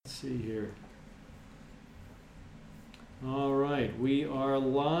see here. All right, we are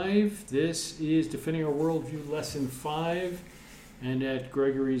live. This is Defending Our Worldview, Lesson 5. And at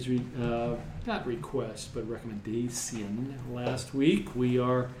Gregory's, not request, but recommendation last week, we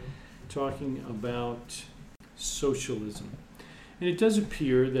are talking about socialism. And it does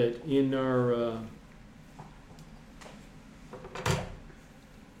appear that in our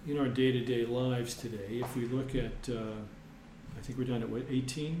day-to-day lives today, if we look at, I think we're down at what,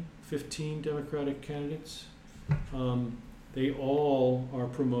 15 Democratic candidates? They all are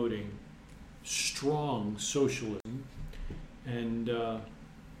promoting strong socialism. And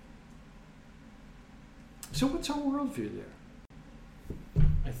so what's our worldview there?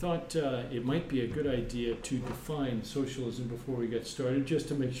 I thought it might be a good idea to define socialism before we get started, just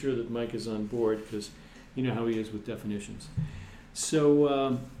to make sure that Mike is on board, because you know how he is with definitions.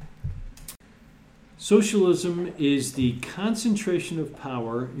 So socialism is the concentration of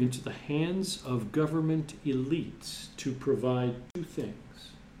power into the hands of government elites to provide two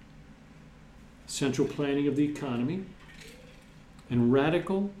things: central planning of the economy and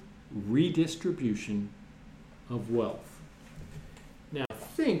radical redistribution of wealth. Now, I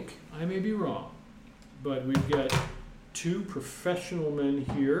think I may be wrong, but we've got two professional men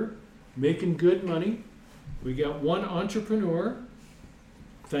here making good money. We got one entrepreneur,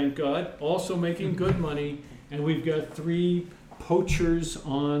 thank God, also making good money, and we've got three poachers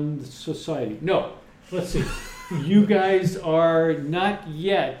on society. No, let's see. You guys are not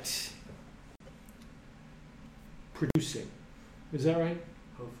yet producing. Is that right?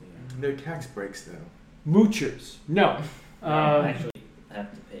 Hopefully. No tax breaks, though. Moochers. No. Actually, have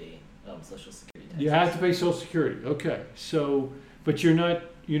to pay Social Security taxes. You have to pay Social Security. Okay. So, but you're not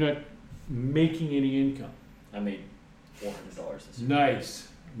making any income. I made $400 this year.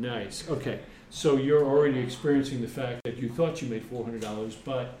 Nice. Okay. So you're already experiencing the fact that you thought you made $400,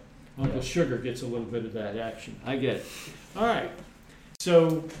 but Uncle Sugar gets a little bit of that action. I get it. All right.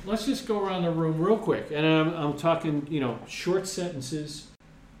 So let's just go around the room real quick, and I'm talking, short sentences.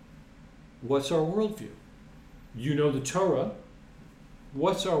 What's our worldview? You know the Torah.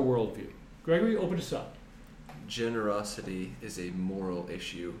 What's our worldview? Gregory, open us up. Generosity is a moral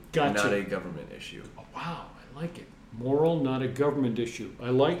issue, Gotcha. Not a government issue. Oh, wow, I like it. Moral, not a government issue. I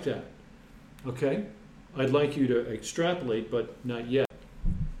like that. Okay? I'd like you to extrapolate, but not yet.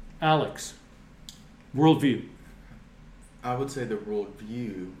 Alex, worldview. I would say the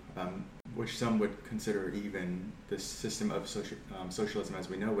worldview, which some would consider even the system of socialism as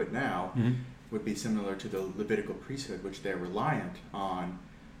we know it now, would be similar to the Levitical priesthood, which they're reliant on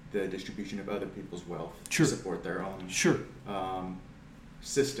the distribution of other people's wealth Sure. to support their own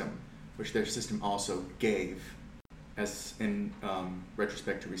system, which their system also gave as in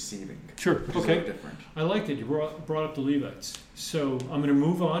retrospect to receiving. Sure. Which Okay. is a little different. I like that you brought up the Levites. So I'm going to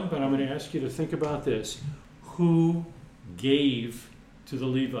move on, but I'm going to ask you to think about this. Who gave to the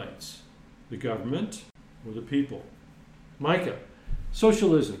Levites? The government or the people? Micah,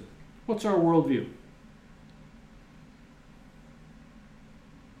 socialism. What's our worldview?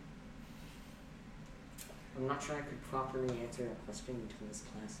 I'm not sure I could properly answer that question until this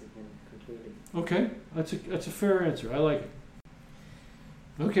class has been concluded. Okay, that's a fair answer. I like it.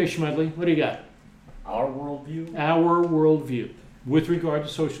 Okay, Schmedley, what do you got? Our worldview? Our worldview with regard to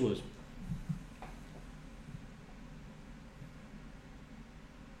socialism.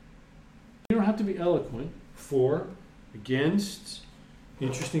 You don't have to be eloquent. For, against,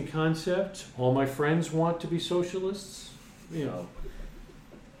 interesting concept. All my friends want to be socialists.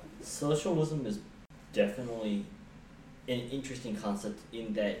 Socialism is definitely an interesting concept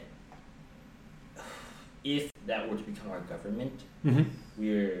in that if that were to become our government,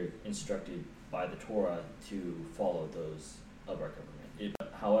 we're instructed by the Torah to follow those of our government.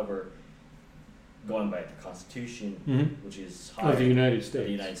 However, going by the Constitution, which is Of the United of States.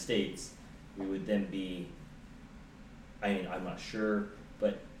 the United States, we would then be, I'm not sure,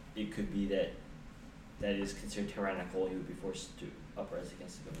 but it could be that is considered tyrannical. You would be forced to uprise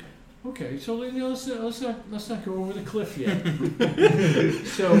against the government. Okay, so let's not go over the cliff yet.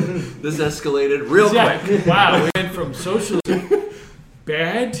 So This escalated real quick. Wow, we went from socialism,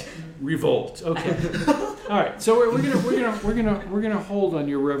 bad, revolt. Okay, all right. So we're gonna hold on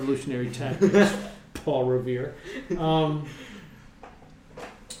your revolutionary tactics, Paul Revere.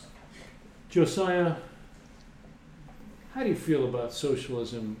 Josiah, how do you feel about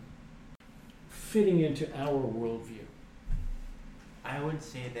socialism fitting into our worldview? I would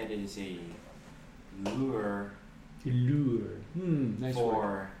say that it is a lure Nice for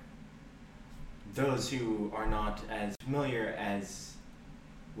word. those who are not as familiar as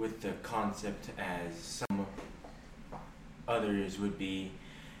with the concept as some others would be,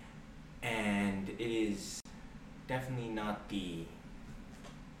 and it is definitely not the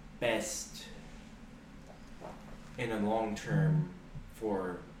best in the long term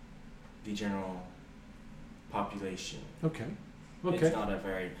for the general population. Okay. It's not a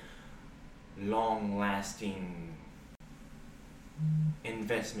very long-lasting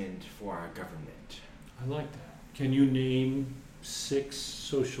investment for our government. I like that. Can you name 6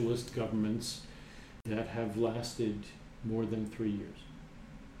 socialist governments that have lasted more than 3 years?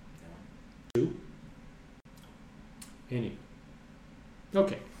 2? Any?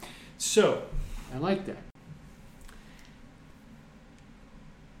 Okay. So, I like that.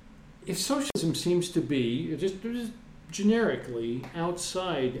 If socialism seems to be just generically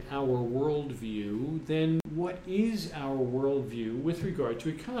outside our worldview, then what is our worldview with regard to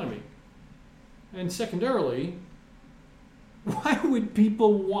economy? And secondarily, why would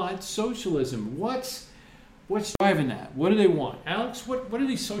people want socialism? What's driving that? What do they want? Alex, what do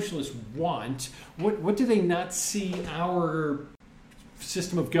these socialists want? What do they not see our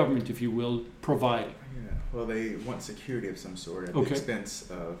system of government, if you will, providing? Yeah. Well, they want security of some sort at Okay. the expense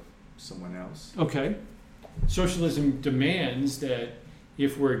of someone else. Okay. Socialism demands that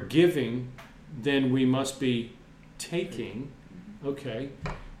if we're giving, then we must be taking. Okay.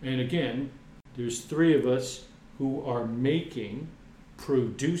 And again, there's 3 of us who are making,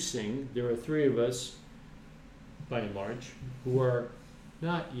 producing. There are 3 of us, by and large, who are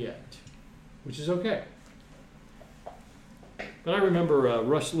not yet, which is okay. But I remember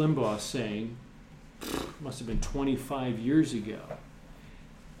Rush Limbaugh saying, must have been 25 years ago,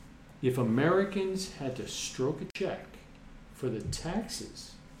 if Americans had to stroke a check for the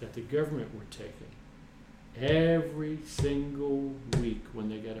taxes that the government were taking every single week when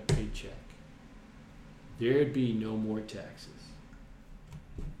they got a paycheck, there'd be no more taxes.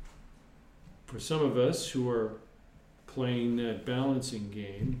 For some of us who are playing that balancing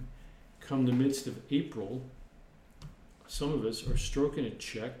game, come the midst of April, some of us are stroking a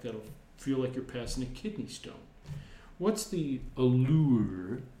check that'll feel like you're passing a kidney stone. What's the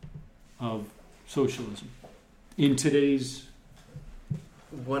allure of socialism in today's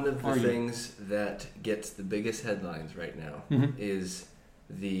One of the Are you? things that gets the biggest headlines right now is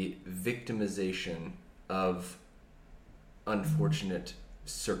the victimization of unfortunate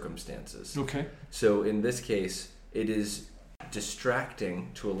circumstances. Okay. So in this case, it is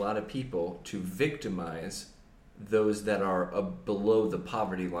distracting to a lot of people to victimize those that are below the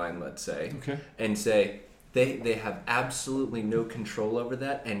poverty line, let's say, Okay. and say they have absolutely no control over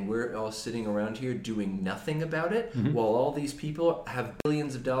that, and we're all sitting around here doing nothing about it, while all these people have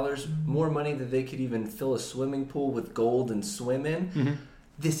billions of dollars, more money than they could even fill a swimming pool with gold and swim in.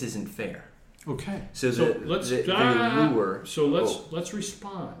 This isn't fair. Okay. So let's the lure. So let's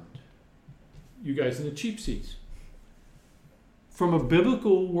respond. You guys in the cheap seats. From a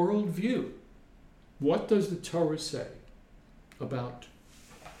biblical worldview, what does the Torah say about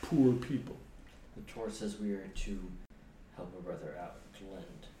poor people? The Torah says we are to help a brother out, to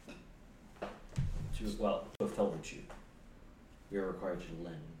lend. To a fellow Jew. We are required to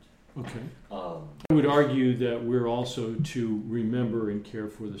lend. Okay. I I would argue that we're also to remember and care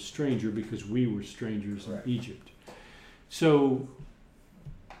for the stranger because we were strangers Correct. in Egypt. So,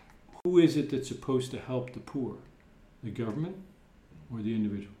 who is it that's supposed to help the poor? The government or the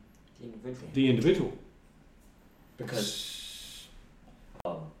individual? The individual. The individual. Because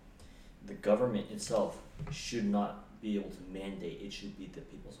the government itself should not be able to mandate. It should be the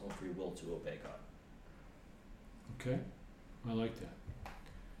people's own free will to obey God. Okay, I like that.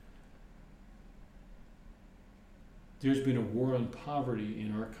 There's been a war on poverty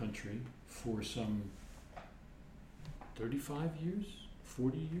in our country for some 35 years,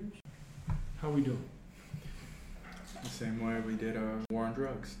 40 years. How are we doing? The same way we did a war on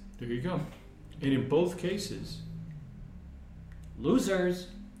drugs. There you go. And in both cases, losers.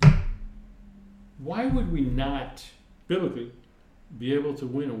 Why would we not, biblically, be able to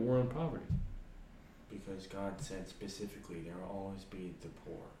win a war on poverty? Because God said specifically, there will always be the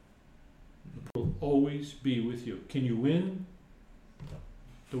poor. Will always be with you. Can you win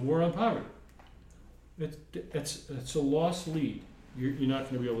the war on poverty? It's a lost lead. You're not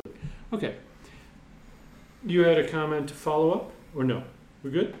going to be able to. Okay. You had a comment to follow up, or no?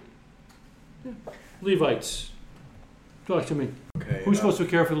 We good? Yeah. Levites. Talk to me. Okay. Who's supposed to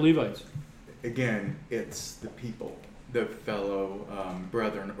care for the Levites? Again, it's the people, the fellow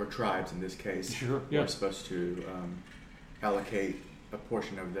brethren or tribes in this case, Sure. who Yeah. are supposed to allocate a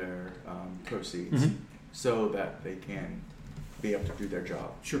portion of their proceeds Mhm. so that they can be able to do their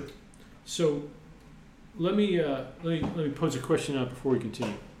job. Sure. So let me pose a question out before we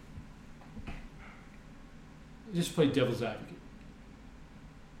continue. Just play devil's advocate.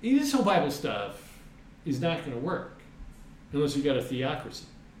 This whole Bible stuff is not going to work unless you got a theocracy.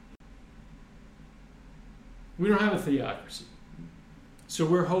 We don't have a theocracy. So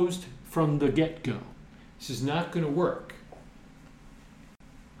we're hosed from the get-go. This is not going to work.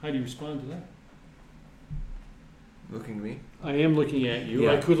 How do you respond to that? Looking to me. I am looking at you.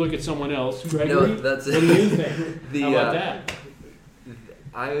 Yeah. I could look at someone else. Gregory, No, that's what do you think? the, How about that?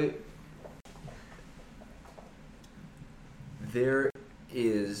 There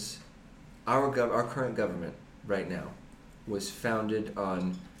is our current government right now was founded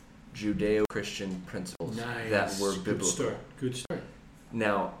on Judeo-Christian principles that were biblical. Good start.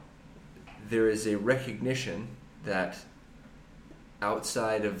 Now, there is a recognition that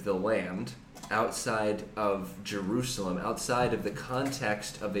outside of the land, outside of Jerusalem, outside of the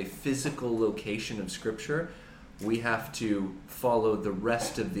context of a physical location of Scripture, we have to follow the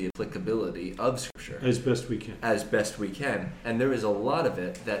rest of the applicability of Scripture. As best we can. As best we can. And there is a lot of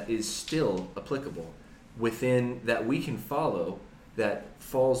it that is still applicable within, that we can follow, that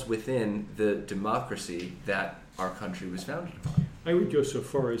falls within the democracy that our country was founded upon. I would go so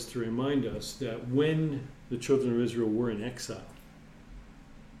far as to remind us that when the children of Israel were in exile,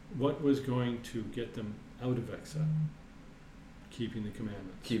 what was going to get them out of exile? Keeping the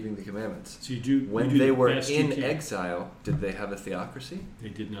commandments. Keeping the commandments. So you do. When you do they the were best you in can. exile, did they have a theocracy? They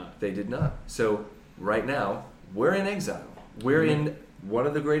did not. They did not. So right now, we're in exile. We're in one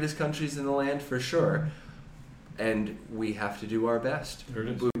of the greatest countries in the land for sure, and we have to do our best. There it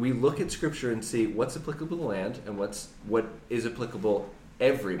is. We look at Scripture and see what's applicable to land and what is applicable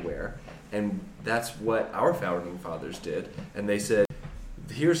everywhere, and that's what our founding fathers did. And they said,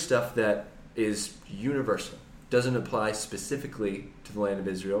 here's stuff that is universal, doesn't apply specifically to the land of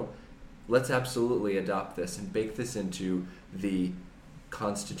Israel. Let's absolutely adopt this and bake this into the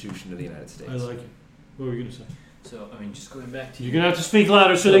Constitution of the United States. I like it. What were you going to say? So, I mean, just going back to You're going to have to speak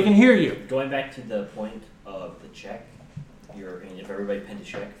louder so they can hear you. Going back to the point of the check, if everybody penned a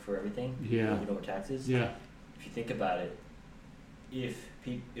check for everything, Yeah. you know what taxes. Yeah. If you think about it,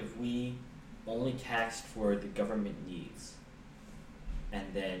 if we only taxed for the government needs, and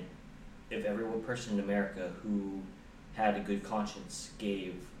then if every one person in America who had a good conscience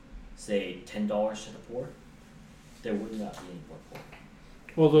gave, say, $10 to the poor, there would not be any more poor.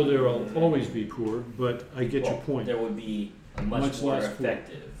 Although there will always be poor, but I get your point. There would be a much Much more less poor.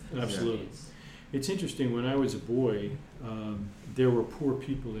 effective. Absolutely. needs. It's interesting, when I was a boy, there were poor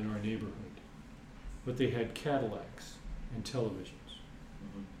people in our neighborhood, but they had Cadillacs and televisions.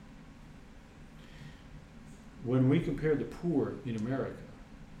 Mhm. When we compare the poor in America,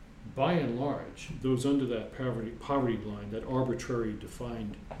 by and large, those under that poverty line, that arbitrary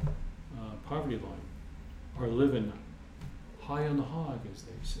defined poverty line, are living high on the hog, as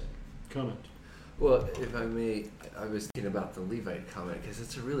they say. Comment. Well, if I may, I was thinking about the Levite comment because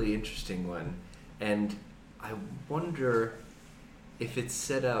it's a really interesting one, and I wonder if it's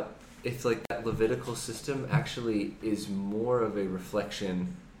set up, if like that Levitical system actually is more of a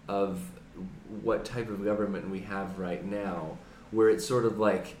reflection of what type of government we have right now, where it's sort of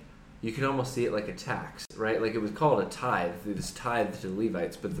like, you can almost see it like a tax, right? Like it was called a tithe, this tithe to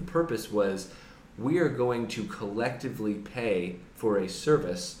Levites, but the purpose was, we are going to collectively pay for a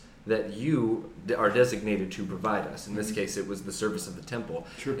service that you are designated to provide us. In this case, it was the service of the temple.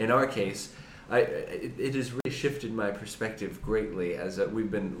 Sure. In our case, it has really shifted my perspective greatly as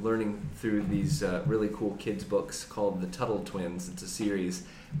we've been learning through these really cool kids books called The Tuttle Twins. It's a series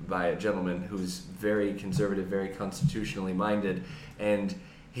by a gentleman who's very conservative, very constitutionally minded, and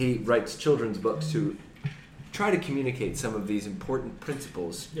he writes children's books to try to communicate some of these important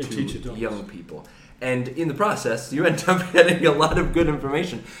principles Yeah, to teach adults. young people. And in the process, you end up getting a lot of good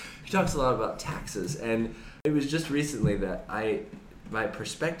information. He talks a lot about taxes, and it was just recently that my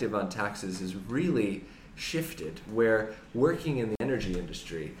perspective on taxes has really shifted, where working in the energy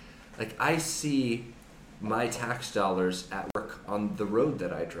industry, like I see my tax dollars at work on the road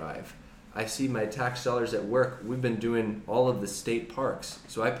that I drive. I see my tax dollars at work. We've been doing all of the state parks,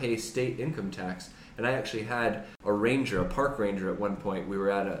 so I pay state income tax. And I actually had a park ranger at one point. We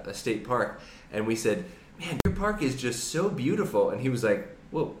were at a state park, and we said, "Man, your park is just so beautiful." And he was like,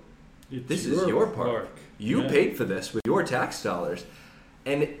 "Whoa, this is your park. You paid for this with your tax dollars."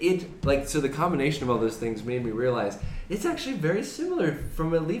 And so the combination of all those things made me realize it's actually very similar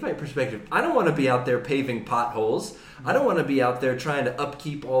from a Levite perspective. I don't want to be out there paving potholes. I don't want to be out there trying to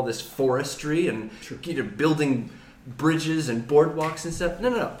upkeep all this forestry and building bridges and boardwalks and stuff.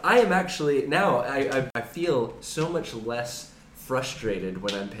 No. I am actually, now I feel so much less frustrated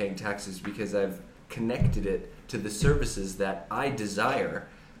when I'm paying taxes because I've connected it to the services that I desire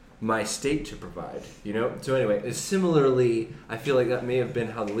my state to provide, you know? So anyway, similarly, I feel like that may have been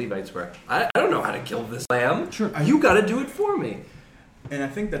how the Levites were. I don't know how to kill this lamb. Sure. You got to do it for me. And I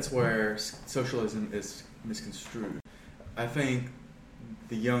think that's where socialism is misconstrued. I think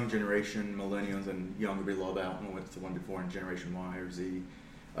the young generation, millennials and younger below that, I don't know what's the one before in Generation Y or Z,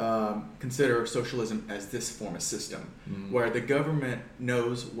 consider socialism as this form of system, where the government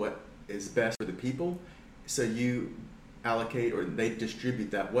knows what is best for the people, so you allocate or they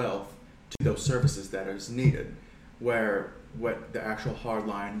distribute that wealth to those services that is needed, where what the actual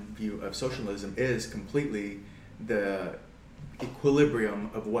hardline view of socialism is completely the equilibrium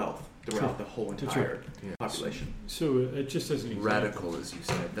of wealth throughout the whole That's entire right. population. So it just as an example. Radical, as you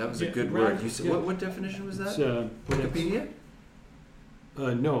said. That was a Yeah, good radical, word. You said, yeah. what definition was that? It's, Wikipedia?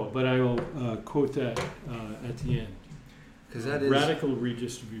 no, but I will quote that at the end. Because that is... Radical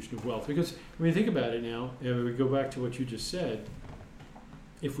redistribution of wealth. Because when you think about it now, we go back to what you just said.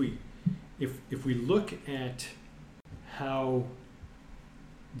 If we look at how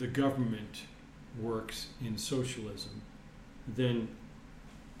the government works in socialism, then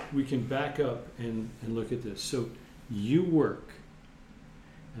we can back up and look at this. So you work,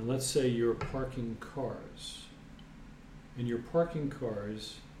 and let's say you're parking cars, and you're parking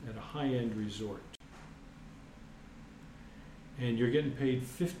cars at a high-end resort, and you're getting paid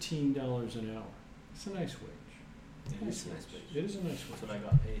 $15 an hour. It's a nice wage. It is a nice wage. It is a nice wage. That's what I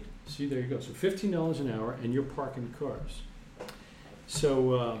got paid. See, there you go. So $15 an hour, and you're parking cars.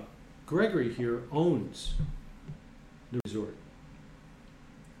 So Gregory here owns the resort,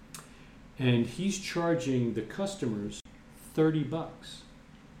 and he's charging the customers $30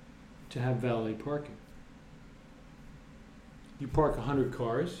 to have valet parking. You park 100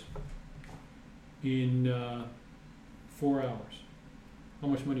 cars in 4 hours. How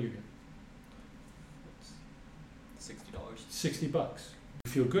much money are you getting? $60. $60.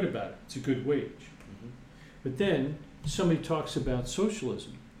 You feel good about it. It's a good wage. But then somebody talks about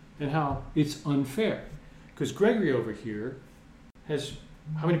socialism and how it's unfair. Because Gregory over here has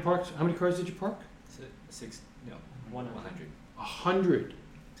how many cars did you park? 100. 100.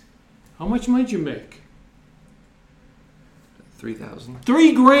 How much money did you make? 3,000.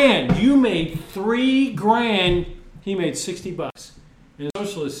 $3,000. You made $3,000. He made $60. And the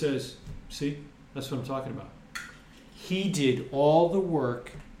socialist says, see, that's what I'm talking about. He did all the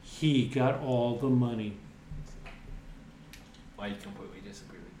work. He got all the money. I completely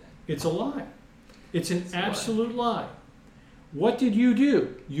disagree with that. It's a lie. It's an absolute lie. What did you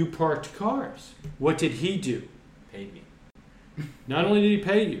do? You parked cars. What did he do? Paid me. Not only did he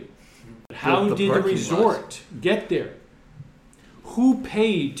pay you, but how the did the parking resort get there? Who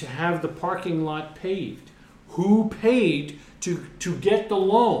paid to have the parking lot paved? Who paid to get the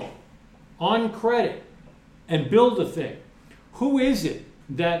loan on credit and build the thing? Who is it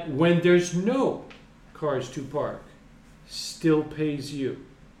that when there's no cars to park still pays you?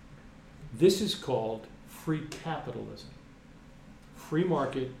 This is called free capitalism. Free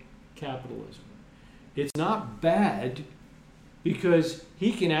market capitalism. It's not bad because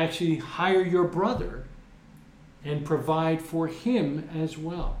he can actually hire your brother and provide for him as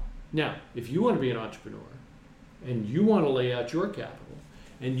well. Now, if you want to be an entrepreneur and you want to lay out your capital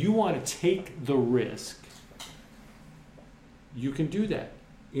and you want to take the risk, you can do that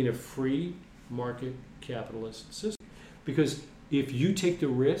in a free market capitalist system. Because if you take the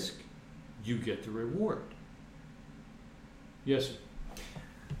risk, you get the reward. Yes, sir.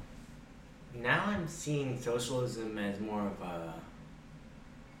 Now I'm seeing socialism as more of a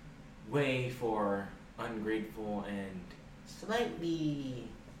way for ungrateful and slightly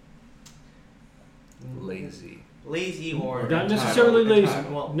Lazy. or Not necessarily lazy.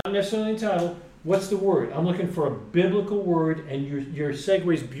 Well, Not necessarily entitled. What's the word? I'm looking for a biblical word, and your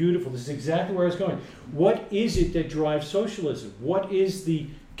segue is beautiful. This is exactly where I was going. What is it that drives socialism? What is the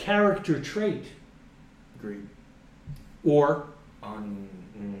character trait? Greed. Or on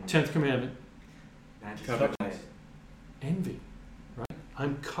 10th commandment, not just Covetous. envy, right?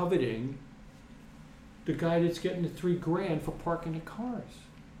 I'm coveting the guy that's getting the $3,000 for parking the cars.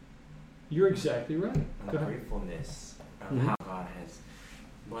 You're exactly right. Go ahead. ungratefulness of Mhm. how God has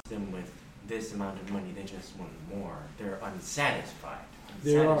blessed them with this amount of money. They just want more. They're unsatisfied.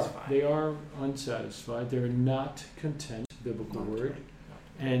 They are unsatisfied. They're not content, biblical word,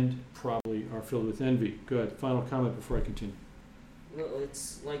 and probably are filled with envy. Good. Final comment before I continue. Well,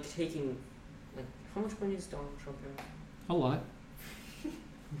 it's like taking, like, how much money does Donald Trump have? A lot.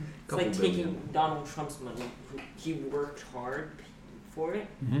 It's like taking Donald Trump's money, he worked hard for it,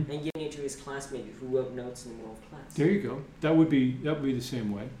 Mm-hmm. and giving it to his classmate who wrote notes in the middle of class. There you go. That would be the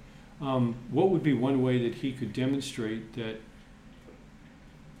same way. What would be one way that he could demonstrate that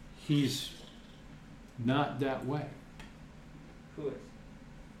he's not that way. Who is?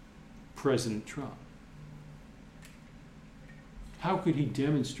 President Trump. How could he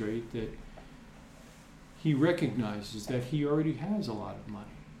demonstrate that he recognizes that he already has a lot of money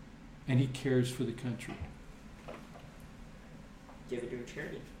and he cares for the country? Give it to a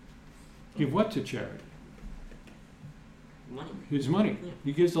charity. Give what to charity? Money. His money. Yeah.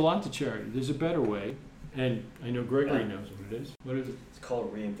 He gives a lot to charity. There's a better way, and I know Gregory knows what it is. What is it? It's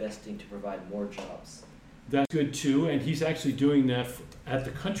called reinvesting to provide more jobs. That's good too, and he's actually doing that at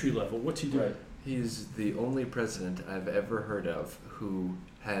the country level. What's he doing? Right. He's the only president I've ever heard of who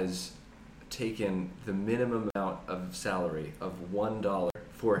has taken the minimum amount of salary of $1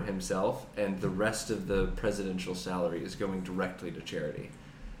 for himself, and the rest of the presidential salary is going directly to charity.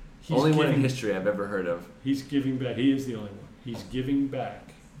 He's Only one in giving- history I've ever heard of. He's giving back. He is the only one. He's giving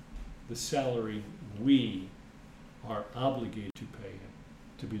back the we are obligated to pay him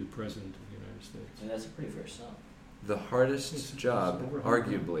to be the president of the United States. And that's a pretty fair sum. The hardest It's job, over $100.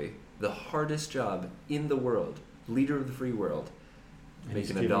 arguably, the hardest job in the world, leader of the free world, And he's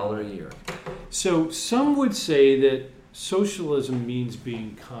making giving $1 a away. year. So some would say that socialism means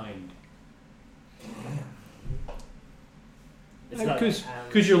being kind. It's not.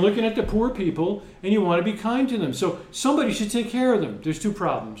 Because you're looking at the poor people and you want to be kind to them. So somebody should take care of them. There's two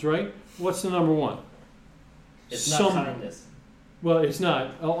problems, right? What's the number one? It's not kindness. Well, it's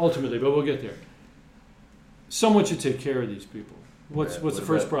not ultimately, but we'll get there. Someone should take care of these people. What's What the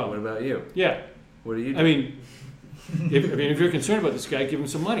first about- problem? What about you? Yeah, What do you do? I mean, if you're concerned about this guy, give him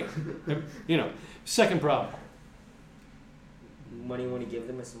some money. You know. Second problem. Money when you give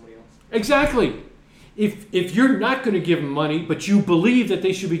them to somebody else. Exactly. If you're not going to give them money, but you believe that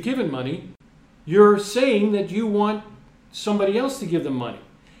they should be given money, you're saying that you want somebody else to give them money.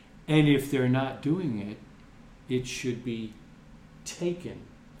 And if they're not doing it, it should be taken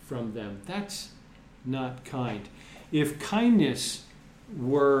from them. That's not kind. If kindness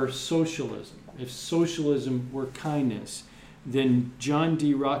were socialism, if socialism were kindness, then John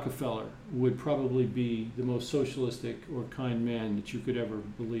D. Rockefeller would probably be the most socialistic or kind man that you could ever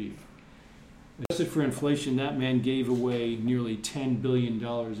believe. Adjusted for inflation, that man gave away nearly $10 billion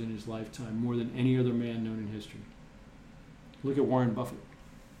in his lifetime, more than any other man known in history. Look at Warren Buffett,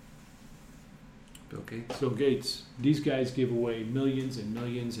 Bill Gates. Bill Gates. These guys give away millions and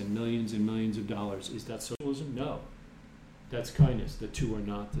millions and millions and millions of dollars. Is that socialism? No. That's kindness. The two are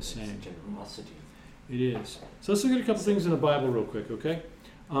not the same. Generosity. It is. So let's look at a couple things in the Bible real quick, okay?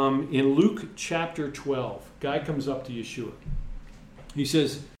 In Luke chapter 12, guy comes up to Yeshua. He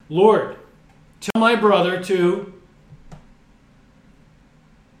says, Lord, tell my brother to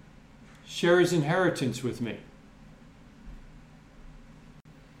share his inheritance with me.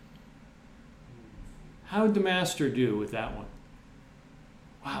 How did the master do with that one?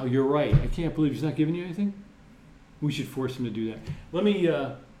 Wow, you're right. I can't believe he's not giving you anything. We should force him to do that. Let me...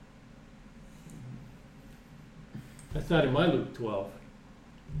 That's not in my Luke 12.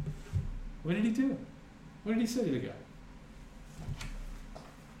 What did he do? What did he say to the guy?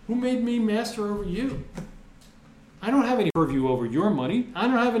 Who made me master over you? I don't have any purview over your money. I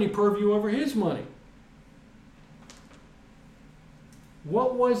don't have any purview over his money.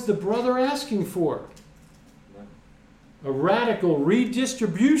 What was the brother asking for? A radical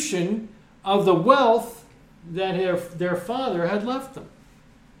redistribution of the wealth that their father had left them.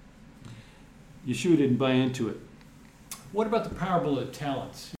 Yeshua didn't buy into it. What about the parable of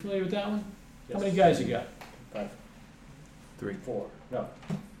talents? You familiar with that one? Yes. How many guys you got? 5, 3. 4. No.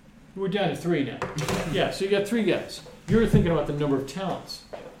 We're down to 3 now. Yeah, so you got 3 guys. You're thinking about the number of talents.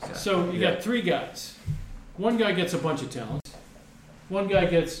 So you got 3 guys. One guy gets a bunch of talents. One guy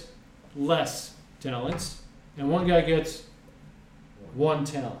gets less talents. And one guy gets 1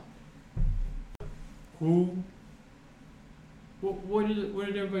 talent. What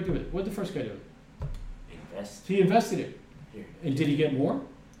did everybody do with it? What did the first guy do? Invest. He invested it. Here. And did he get more?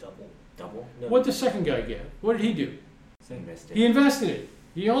 Double. No. What did the second guy get? What did he do? Invested. He invested it.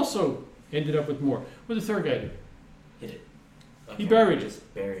 He also ended up with more. What did the third guy do? Hit it. He buried it.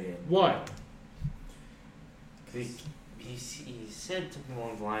 Just buried it. Why? He said something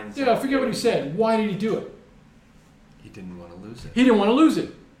along the lines. Yeah, I forget what he said. Why did he do it? He didn't want to lose it. He didn't want to lose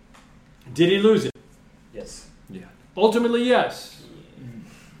it. Did he lose it? Yes. Yeah. Ultimately, yes.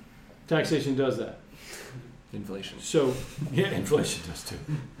 Taxation does that. Inflation. So, yeah, inflation does too.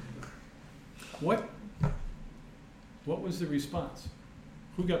 What was the response?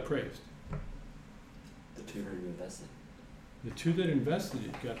 Who got praised? The 2 who invested. The 2 that invested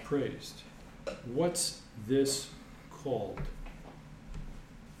it got praised. What's this called?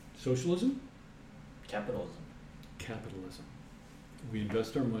 Socialism? Capitalism. Capitalism. We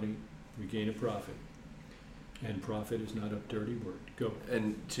invest our money, we gain a profit. And profit is not a dirty word. Go.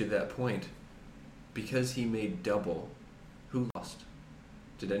 And to that point, because he made double, who lost?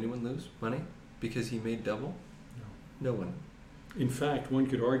 Did anyone lose money because he made double? No one. In fact, one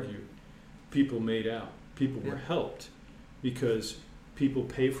could argue people made out. People were Yeah. helped because people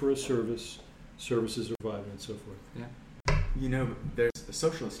pay for a service, services are provided, and so forth. You know, there's a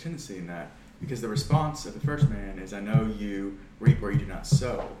socialist tendency in that, because the response of the first man is, I know you reap where you do not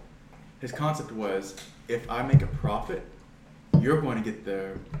sow. His concept was, if I make a profit, you're going to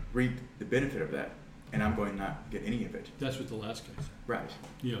get reap the benefit of that, and I'm going to not get any of it. That's what the last guy said. Right.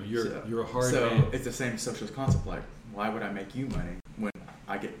 You know, you're a hard So man. it's the same socialist concept, like, why would I make you money when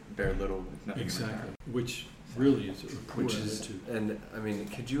I get very little, if nothing in Exactly. return? Which really is a poor Which is, attitude. and I mean,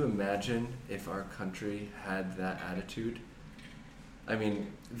 could you imagine if our country had that attitude? I mean,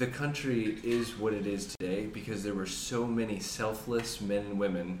 the country is what it is today because there were so many selfless men and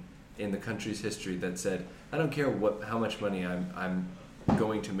women in the country's history that said, I don't care how much money I'm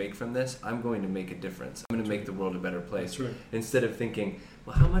going to make from this, I'm going to make a difference. I'm going to make the world a better place. That's right. Instead of thinking,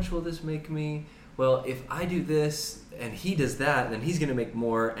 well, how much will this make me? Well, if I do this and he does that, then he's going to make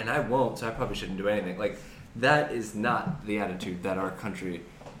more and I won't, so I probably shouldn't do anything. Like, that is not the attitude that our country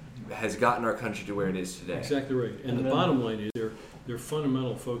has gotten our country to where it is today. Exactly right. And the bottom line is their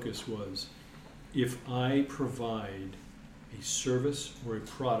fundamental focus was, if I provide a service or a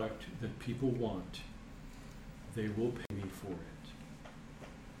product that people want, they will pay me for it.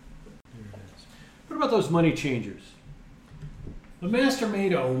 There it is. What about those money changers? The master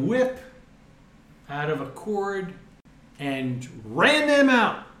made a whip out of a cord and ran them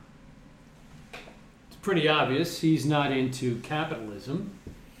out. It's pretty obvious he's not into capitalism,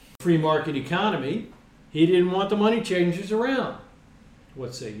 free market economy. He didn't want the money changers around.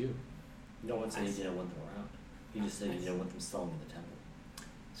 What say you? No one said he didn't want them around. He just said he didn't want them selling in the temple.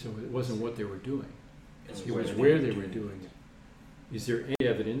 So it wasn't what they were doing. It's It was where they were doing it. Is there any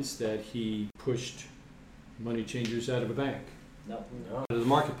evidence that he pushed money changers out of a bank? No. No. Out of the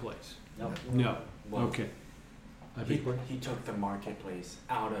marketplace? No. No. Well, Okay. I beg your pardon? he took the marketplace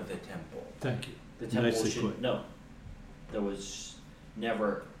out of the temple. Thank you. The temple Nicely should put. no. There was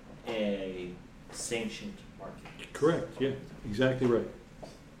never a sanctioned market. Correct, yeah, exactly right.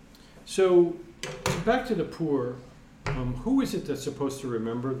 So, back to the poor, who is it that's supposed to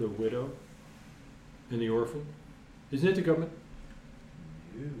remember the widow and the orphan? Isn't it the government?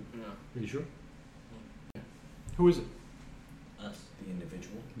 No. Are you sure? Who is it? Us. The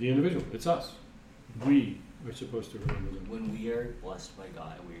individual. The individual. It's us. We are supposed to remember them. When we are blessed by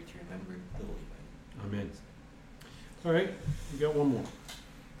God, we are to remember the Levite. Amen. All right, we got one more.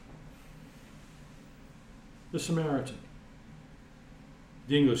 The Samaritan.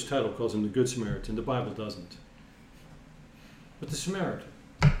 The English title calls him the Good Samaritan. The Bible doesn't. But the Samaritan.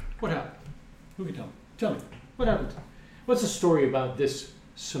 What happened? Who can tell me? Tell me. What happened? What's the story about this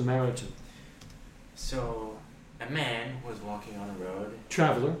Samaritan? So, a man was walking on a road.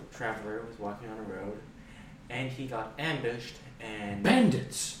 Traveler. Traveler was walking on a road, and he got ambushed and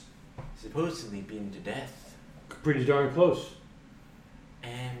Bandits. supposedly beaten to death. Pretty darn close.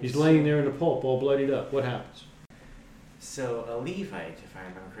 And He's laying there in the pulp, all bloodied up. What happens? So a Levite, if I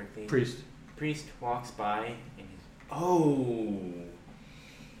remember correctly, Priest. walks by and he's,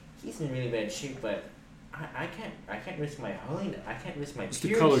 He's in really bad shape, but I can't risk my holiness. I can't risk my It's the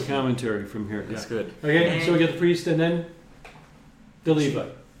purity. color commentary from here. That's Yeah. good. Okay, so we got the priest and then the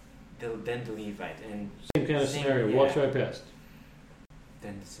Levite. Then the Levite, and Same kind of Same, scenario. yeah. Walks right past.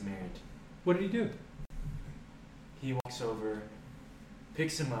 then the Samaritan. What did he do? He walks over,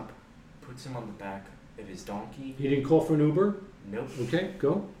 picks him up, puts him on the back of his donkey. He didn't call for an Uber? Nope. Okay,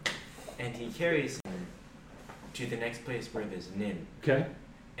 go. And he carries him to the next place where there's an inn Okay.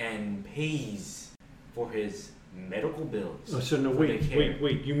 and pays for his medical bills. Oh, so no, for wait, the care.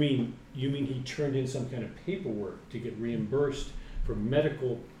 wait. You mean he turned in some kind of paperwork to get reimbursed for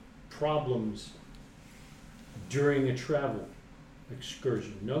medical problems during a travel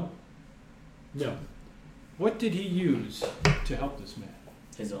excursion? No? No. What did he use to help this man?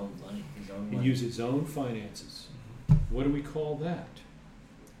 his own money, his own He money. used his own finances. What do we call that?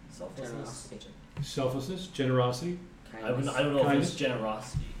 Selflessness. Selflessness? Generosity? I don't know if Kindness? it's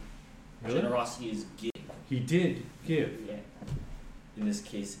generosity. Really? Generosity is giving. He did give. Yeah. In this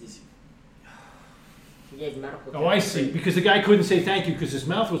case, is He gave medical Oh, I see. Because the guy couldn't say thank you because his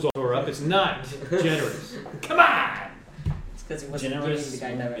mouth was all tore up. It's not generous. Come on! It's because he wasn't giving generous. the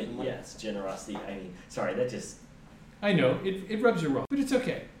guy direct movement, money. yes, generosity. I mean, sorry, that just I know, it rubs you wrong, but it's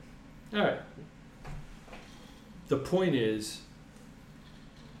okay. All right. The point is,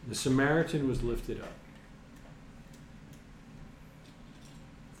 the Samaritan was lifted up.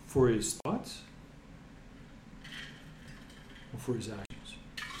 For his thoughts? Or for his actions?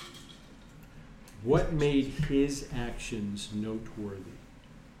 What made his actions noteworthy?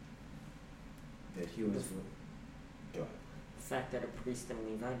 That he was. The fact that a priest and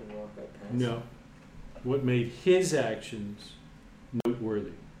Levi walked right past. No. What made his actions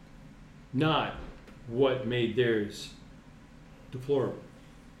noteworthy? Not what made theirs deplorable.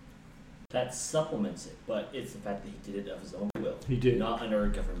 That supplements it, but it's the fact that he did it of his own will. He did. Not under a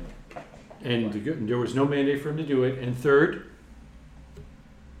government. And there was no mandate for him to do it. And third,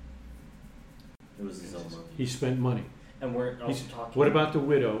 It was his own money. he spent money. And we're also talking. What about the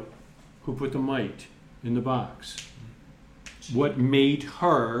widow who put the mite in the box? What made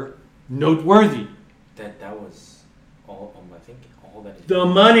her noteworthy? That was all. I think all that. The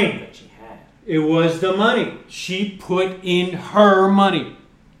money. That she had. It was the money. She put in her money.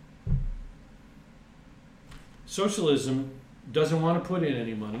 Socialism doesn't want to put in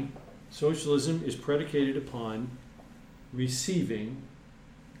any money. Socialism is predicated upon receiving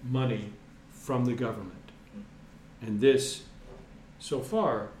money from the government. And this, so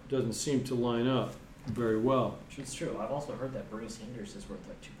far, doesn't seem to line up very well. It's true. I've also heard that Bernie Sanders is worth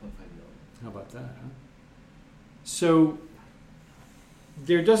like $2.5 million. How about that, huh? So,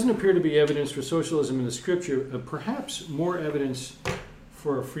 there doesn't appear to be evidence for socialism in the scripture, perhaps more evidence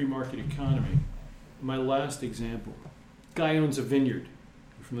for a free market economy. My last example. Guy owns a vineyard.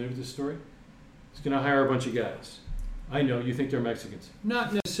 You familiar with this story? He's going to hire a bunch of guys. I know, you think they're Mexicans.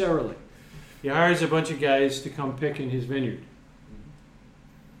 Not necessarily. He hires a bunch of guys to come pick in his vineyard.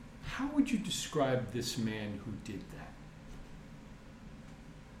 How would you describe this man who did that?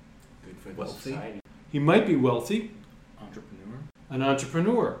 Good for the Wealthy. society. He might be wealthy, Entrepreneur. an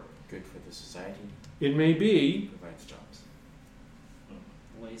entrepreneur. Good for the society. It may be Provides jobs.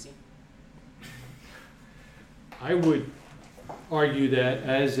 Lazy. I would argue that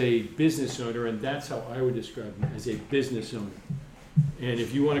as a business owner, and that's how I would describe him, as a business owner. And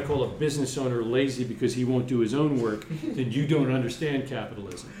if you want to call a business owner lazy because he won't do his own work, then you don't understand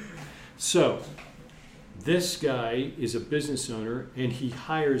capitalism. So, this guy is a business owner and he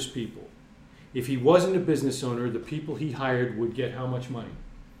hires people. If he wasn't a business owner, the people he hired would get how much money?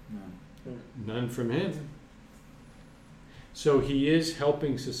 No. None from him. So he is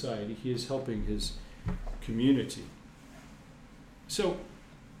helping society. He is helping his community. So,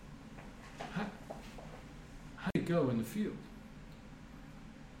 how did it go in the field?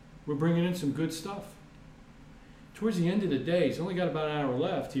 We're bringing in some good stuff. Towards the end of the day, he's only got about an hour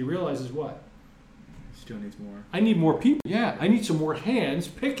left. He realizes what? Still needs more. I need more people. Yeah, I need some more hands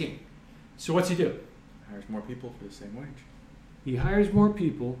picking. So what's he do? Hires more people for the same wage. He hires more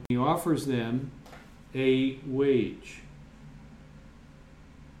people. He offers them a wage.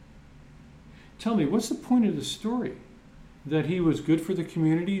 Tell me, what's the point of the story? That he was good for the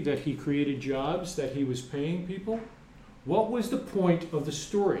community, that he created jobs, that he was paying people? What was the point of the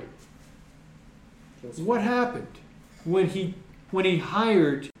story? What happened when he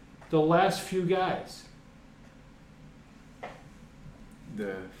hired the last few guys?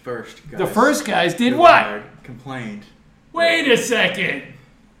 The first guys. The first guys did who what? hired Complained. Wait a second.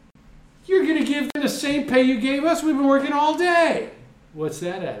 You're going to give them the same pay you gave us? We've been working all day. What's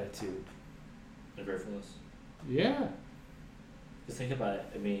that attitude? Ungratefulness. Yeah. Just think about it.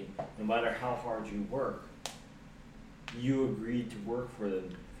 I mean, no matter how hard you work, you agreed to work for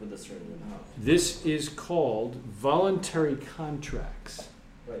them for the certain amount. This is called voluntary contracts.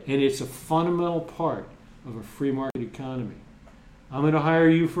 Right. And it's a fundamental part of a free market economy. I'm going to hire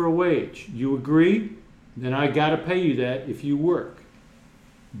you for a wage. You agree? Then I got to pay you that if you work.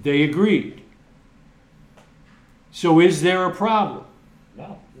 They agreed. So is there a problem?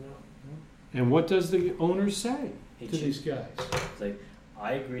 No. And what does the owner say Hey, to these guys? It's like,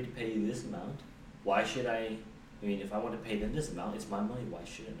 I agreed to pay you this amount. Why should I mean, if I want to pay them this amount, it's my money. Why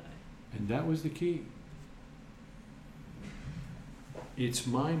shouldn't I? And that was the key. It's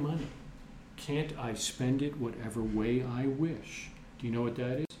my money. Can't I spend it whatever way I wish? Do you know what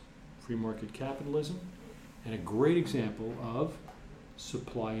that is? Free market capitalism. And a great example of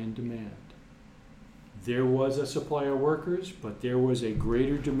supply and demand. There was a supply of workers, but there was a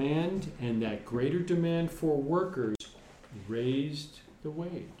greater demand, and that greater demand for workers raised the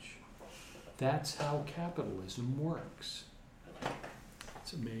wage. That's how capitalism works.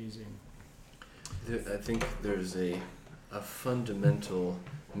 It's amazing. I think there's a fundamental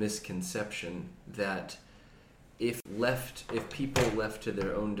misconception that if people left to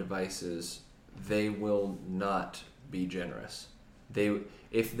their own devices, they will not be generous.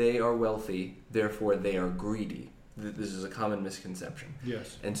 If they are wealthy, therefore they are greedy. This is a common misconception.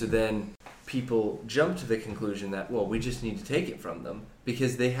 Yes. And so then people jump to the conclusion that, well, we just need to take it from them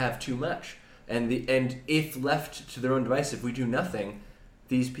because they have too much. And if left to their own device, if we do nothing,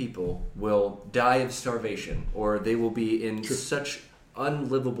 these people will die of starvation, or they will be in such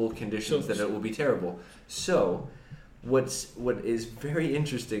unlivable conditions that it will be terrible. So what is very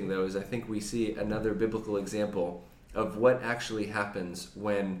interesting, though, is I think we see another biblical example of what actually happens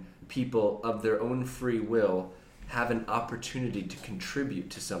when people of their own free will have an opportunity to contribute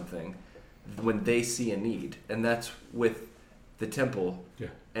to something when they see a need. And that's with the temple,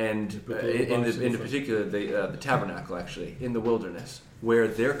 and in particular the tabernacle, actually, in the wilderness, where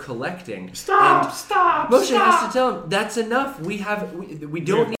they're collecting. Stop! Moshe has to tell them, that's enough. We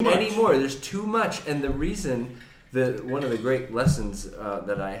don't need any more. There's too much. And the reason, one of the great lessons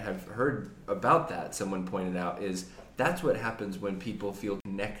that I have heard about that, someone pointed out, is that's what happens when people feel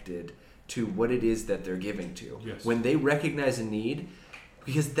connected to what it is that they're giving to. Yes. When they recognize a need,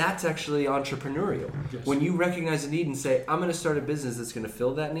 because that's actually entrepreneurial. Yes. When you recognize a need and say, I'm going to start a business that's going to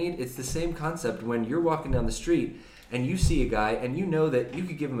fill that need, it's the same concept when you're walking down the street and you see a guy and you know that you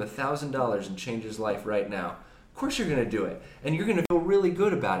could give him $1,000 and change his life right now. Of course you're going to do it. And you're going to feel really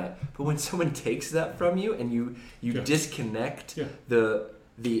good about it. But when someone takes that from you and you disconnect the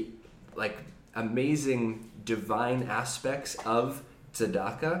like amazing divine aspects of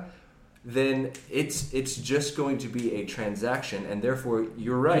tzedakah, then it's just going to be a transaction, and therefore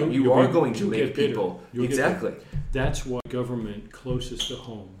you're right. You are going to make people exactly. That's why government closest to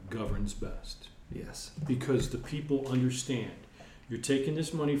home governs best. Yes, because the people understand you're taking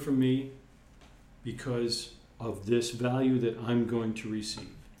this money from me because of this value that I'm going to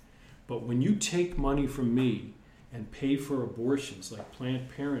receive. But when you take money from me and pay for abortions like Planned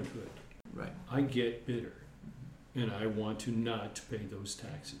Parenthood, right, I get bitter, and I want to not pay those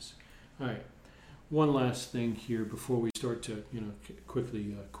taxes. All right. One last thing here before we start to,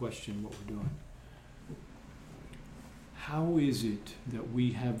 quickly question what we're doing. How is it that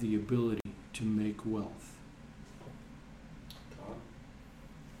we have the ability to make wealth?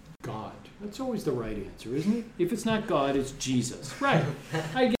 God. That's always the right answer, isn't it? If it's not God, it's Jesus. Right.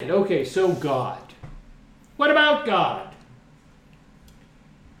 I get it. Okay, so God. What about God?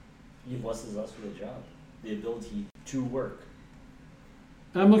 He blesses us with a job, the ability to work.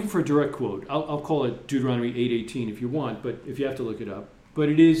 I'm looking for a direct quote. I'll call it Deuteronomy 8:18 if you want, but if you have to look it up. But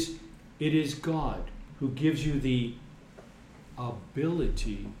it is God who gives you the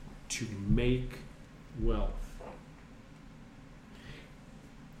ability to make wealth.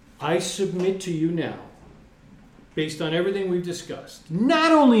 I submit to you now, based on everything we've discussed,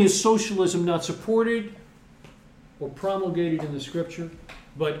 not only is socialism not supported or promulgated in the Scripture,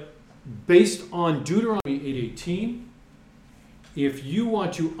 but based on Deuteronomy 8:18, if you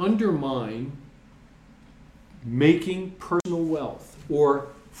want to undermine making personal wealth or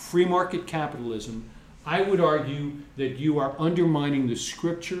free market capitalism, I would argue that you are undermining the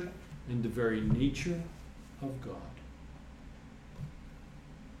Scripture and the very nature of God.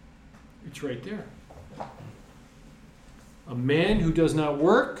 It's right there. A man who does not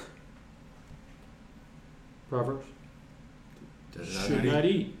work, Proverbs, should not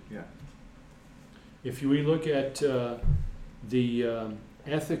eat. Yeah. If we look at the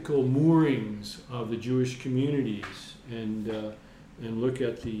ethical moorings of the Jewish communities and look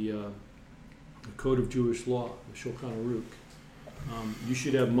at the Code of Jewish Law, the Shulchan Aruch, you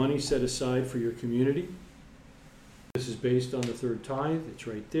should have money set aside for your community. This is based on the third tithe. It's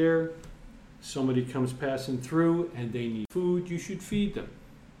right there. Somebody comes passing through and they need food, you should feed them.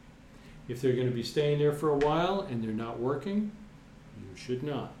 If they're going to be staying there for a while and they're not working, you should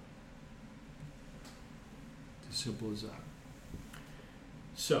not. It's as simple as that.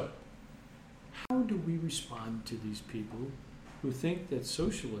 So, how do we respond to these people who think that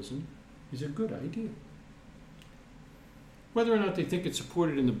socialism is a good idea? Whether or not they think it's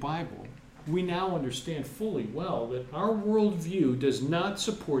supported in the Bible, we now understand fully well that our worldview does not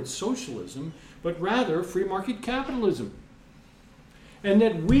support socialism, but rather free market capitalism. And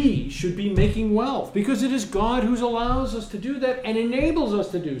that we should be making wealth because it is God who allows us to do that and enables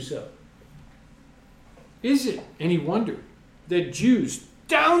us to do so. Is it any wonder that Jews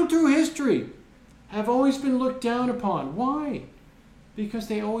down through history have always been looked down upon? Why? Because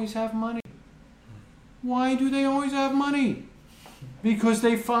they always have money. Why do they always have money? Because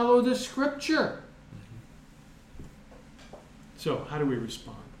they follow the Scripture. So, how do we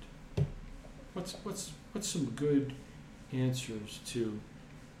respond? What's some good answers to,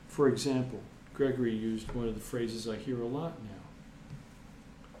 for example, Gregory used one of the phrases I hear a lot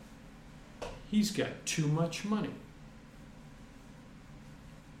now. He's got too much money.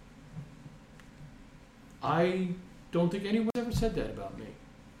 I don't think anyone's ever said that about me.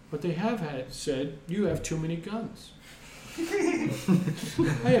 but they have said, you have too many guns.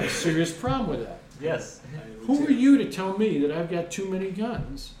 I have a serious problem with that. Yes. Who are you to tell me that I've got too many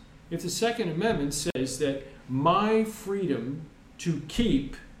guns if the Second Amendment says that my freedom to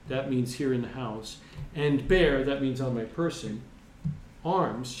keep, that means here in the house, and bear, that means on my person,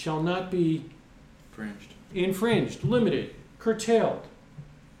 arms shall not be infringed, limited, curtailed.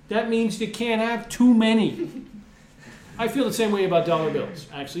 That means you can't have too many. I feel the same way about dollar bills,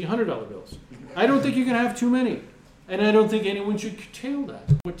 actually $100 bills. I don't think you can have too many. And I don't think anyone should curtail that.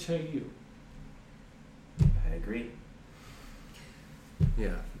 What say you? I agree.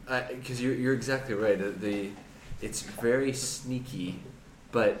 Yeah, because you're exactly right. It's very sneaky,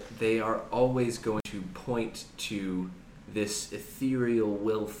 but they are always going to point to this ethereal,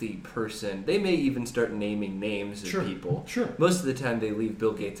 wealthy person. They may even start naming names of people. Sure. Most of the time, they leave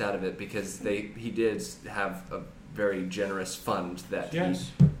Bill Gates out of it because he did have a very generous fund that he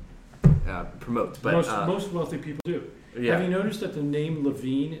promotes. But most wealthy people do. Yeah. Have you noticed that the name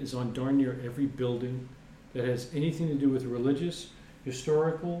Levine is on darn near every building that has anything to do with religious,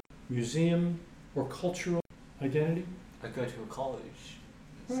 historical, museum, or cultural identity? I go to a college.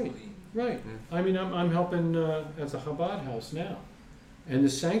 Right. Right. Yeah. I mean, I'm helping at the Chabad house now. And the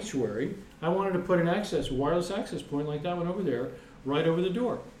sanctuary, I wanted to put an wireless access point like that one over there, right over the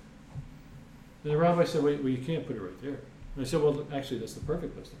door. And the rabbi said, well, you can't put it right there. And I said, well, actually, that's the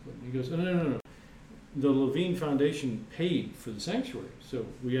perfect place to put it. He goes, no. The Levine Foundation paid for the sanctuary, so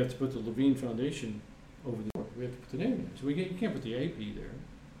we have to put the Levine Foundation over the door. We have to put the name there. So you can't put the AP there.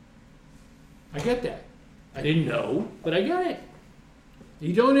 I get that. I didn't know, but I get it.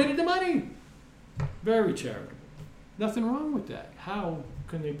 He donated the money. Very charitable. Nothing wrong with that. How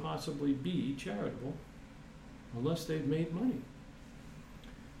can they possibly be charitable unless they've made money?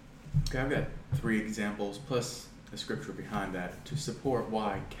 Okay, I've got 3 examples plus a scripture behind that to support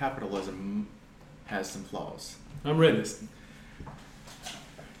why capitalism has some flaws. I'm ready.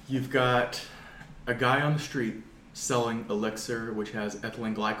 You've got a guy on the street selling elixir which has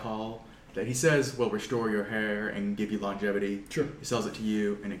ethylene glycol that he says will restore your hair and give you longevity. Sure. He sells it to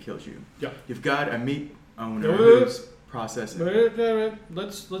you and it kills you. Yeah. You've got a meat owner who's processing.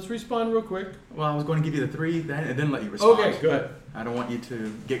 Let's respond real quick. Well, I was going to give you the 3 then and then let you respond. Okay, go ahead. I don't want you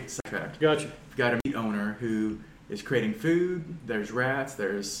to get sidetracked. Gotcha. You've got a meat owner who is creating food. There's rats.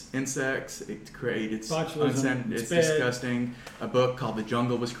 There's insects. It's Botulism. It's bad. disgusting. A book called The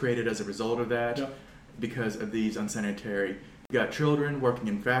Jungle was created as a result of that Yep. because of these unsanitary. You got children working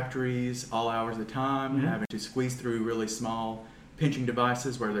in factories all hours of the time, Mhm. having to squeeze through really small pinching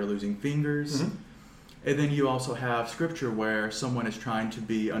devices where they're losing fingers. Mhm. And then you also have scripture where someone is trying to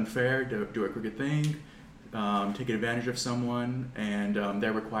be unfair, do a crooked thing, take advantage of someone, and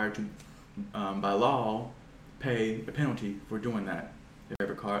they're required to, by law, pay a penalty for doing that if they're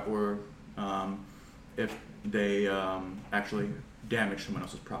ever caught, or if they actually damage someone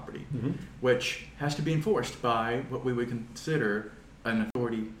else's property, Mhm. which has to be enforced by what we would consider an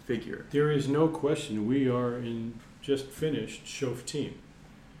authority figure. There is no question we are just finished Shoftim.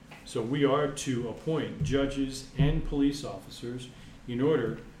 So we are to appoint judges and police officers in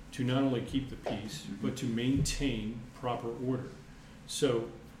order to not only keep the peace, but to maintain proper order. So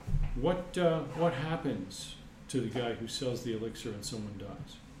what happens to the guy who sells the elixir and someone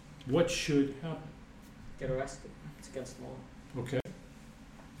dies? What should happen? Get arrested. It's against the law. Okay.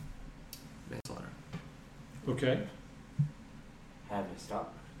 manslaughter. Okay. Have it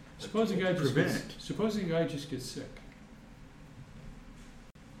stop. Suppose the guy just Prevent. gets sick.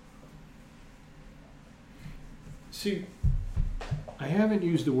 See, I haven't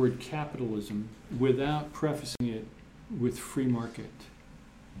used the word capitalism without prefacing it with free market.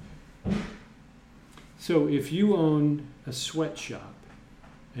 So if you own a sweatshop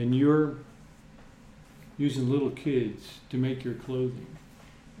and you're using little kids to make your clothing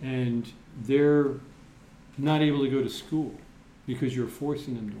and they're not able to go to school because you're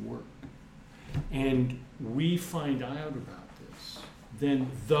forcing them to work, and we find out about this, then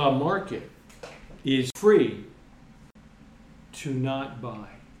the market is free to not buy.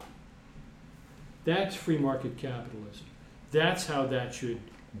 That's free market capitalism. That's how that should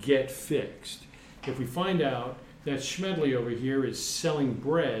get fixed. If we find out that Schmedley over here is selling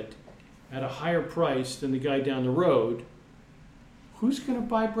bread at a higher price than the guy down the road, who's going to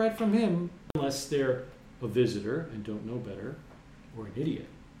buy bread from him unless they're a visitor and don't know better, or an idiot?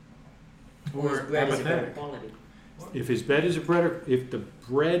 Or his bread is of better apathetic. quality. If the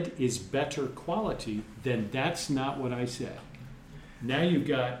bread is better quality, then that's not what I said. Now you've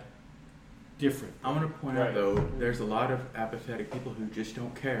got different. I want to point Right. out, though, there's a lot of apathetic people who just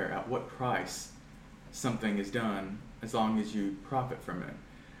don't care at what price something is done as long as you profit from it.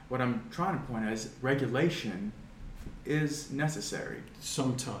 what I'm trying to point out is regulation is necessary.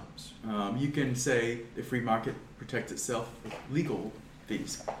 Sometimes. You can say the free market protects itself with legal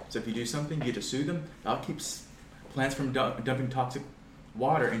fees. So if you do something, you get to sue them. That'll keep plants from dumping toxic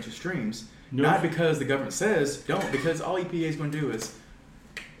water into streams. No. Not because the government says don't, because all EPA is going to do is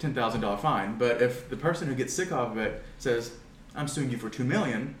 $10,000 fine. But if the person who gets sick of it says, I'm suing you for $2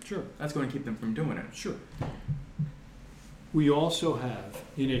 million, Sure. that's going to keep them from doing it. Sure. We also have,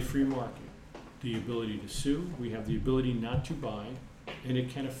 in a free market, the ability to sue. We have the ability not to buy, and it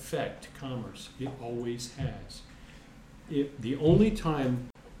can affect commerce. It always has. The only time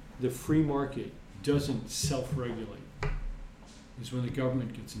the free market doesn't self-regulate is when the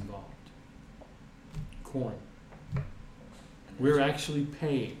government gets involved. Corn. We're actually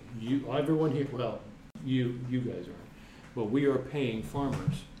paying, everyone here, well, you guys aren't, but we are paying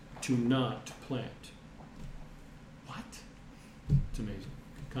farmers to not plant. What? It's amazing.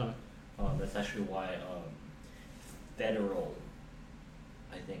 Comment. That's actually why federal,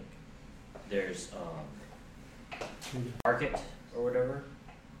 I think, there's market or whatever,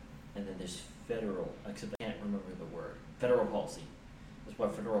 and then there's federal, except I can't remember the word, federal policy. That's why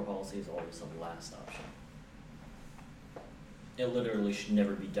federal policy is always the last option. It literally should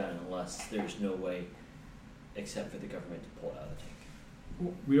never be done unless there's no way except for the government to pull it out of the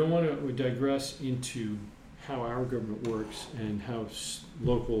tank. We don't want to digress into how our government works and how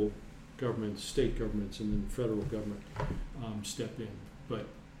local governments, state governments, and then federal government step in. But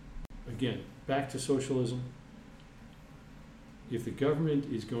again, back to socialism. If the government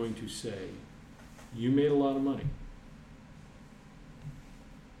is going to say, you made a lot of money,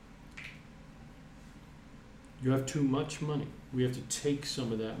 you have too much money, we have to take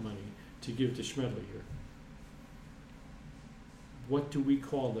some of that money to give to Schmedley here. What do we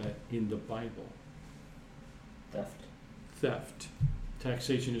call that in the Bible? Theft. Theft.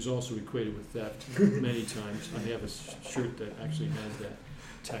 Taxation is also equated with theft many times. I have a shirt that actually has that.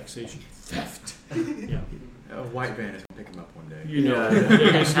 Taxation. Theft. Yeah. A white van is going to pick him up one day. You know.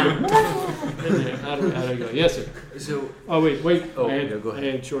 How do I go? Yes, sir. So. Oh, wait. Oh, I had, no, go ahead.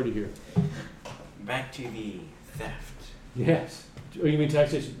 I had Shorty here. Back to the theft. Yes. Oh, you mean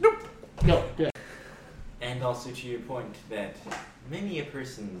taxation? Nope. No. Yeah. And also to your point that many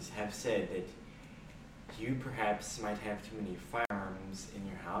persons have said that you perhaps might have too many firearms in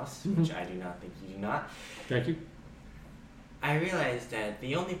your house, which I do not think you do not. Thank you. I realized that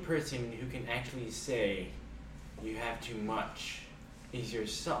the only person who can actually say you have too much is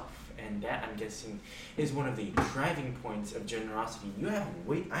yourself, and that, I'm guessing, is one of the driving points of generosity. I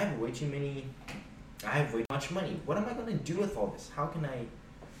have way too much money. What am I going to do with all this? How can I,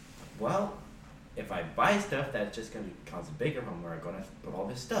 well, if I buy stuff, that's just going to cause a bigger home where I'm going to put all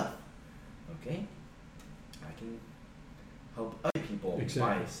this stuff. Okay? I can help other people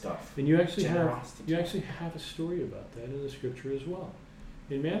buy stuff. And you actually Generosity. have a story about that in the scripture as well.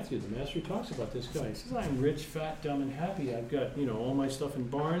 In Matthew, the master talks about this guy. He says, I'm rich, fat, dumb, and happy. I've got, all my stuff in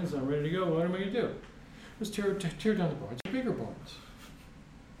barns. I'm ready to go. What am I going to do? Let's tear down the barns, bigger barns.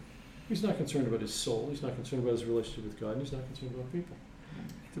 He's not concerned about his soul. He's not concerned about his relationship with God. And he's not concerned about people.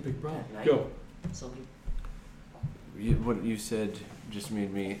 It's a big problem. Go. What you said just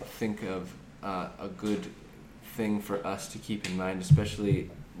made me think of a good thing for us to keep in mind, especially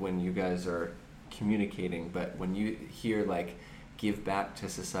when you guys are communicating. But when you hear give back to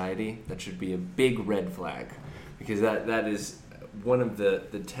society, that should be a big red flag, because that is one of the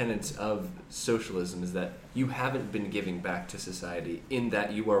tenets of socialism, is that you haven't been giving back to society, in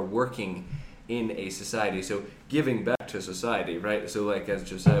that you are working in a society. So giving back to society, right? So as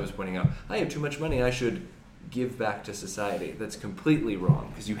Josiah was pointing out, I have too much money, I should give back to society. That's completely wrong,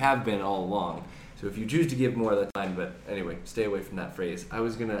 because you have been all along. So if you choose to give more, that's fine. But anyway, stay away from that phrase. I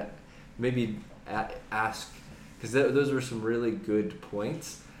was going to maybe ask, because those were some really good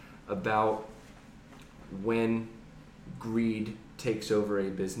points about when greed takes over a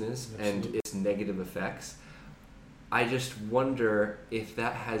business. Absolutely. And its negative effects. I just wonder if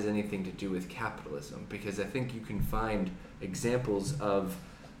that has anything to do with capitalism, because I think you can find examples of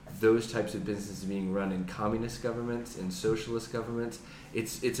those types of businesses being run in communist governments, in socialist governments.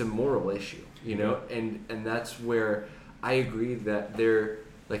 It's a moral issue, and that's where I agree that there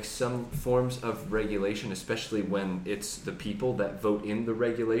some forms of regulation, especially when it's the people that vote in the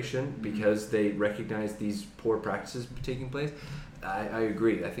regulation because they recognize these poor practices taking place. I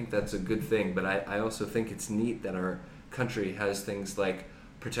agree. I think that's a good thing, but I also think it's neat that our country has things like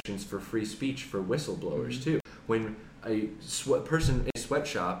protections for free speech for whistleblowers too. When a person in a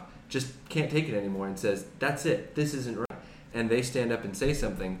sweatshop just can't take it anymore and says, that's it, this isn't right, and they stand up and say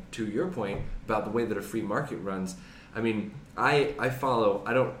something, to your point, about the way that a free market runs, I mean, I follow,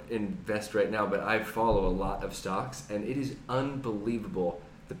 I don't invest right now, but I follow a lot of stocks, and it is unbelievable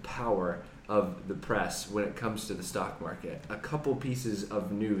the power of the press when it comes to the stock market. A couple pieces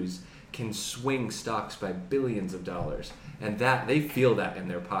of news can swing stocks by billions of dollars, and that they feel that in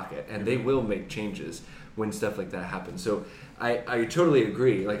their pocket, and they will make changes when stuff like that happens. So I totally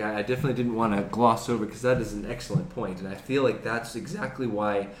agree. Like, I definitely didn't want to gloss over, because that is an excellent point, and I feel like that's exactly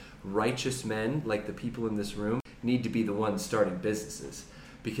why righteous men, like the people in this room, need to be the ones starting businesses,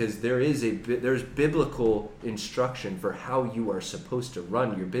 because there's biblical instruction for how you are supposed to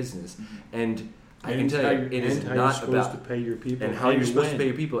run your business, and I can tell you, it is not about to pay your people, and how you're supposed to pay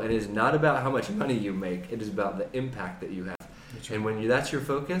your people, and it is not about how much money you make. It is about the impact that you have. That's right. And when that's your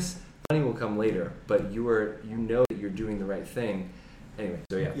focus, money will come later. But you know that you're doing the right thing. Anyway,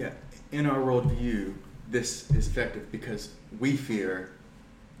 so yeah. Yeah. In our worldview, this is effective because we fear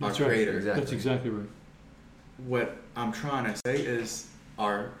That's our right. Creator. Exactly. That's exactly right. What I'm trying to say is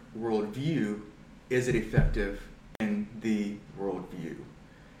our worldview, is it effective in the worldview?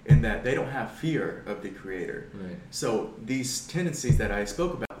 In that they don't have fear of the Creator. Right. So these tendencies that I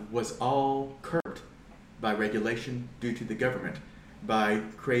spoke about was all curbed by regulation due to the government, by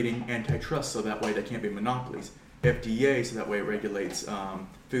creating antitrust so that way there can't be monopolies, FDA so that way it regulates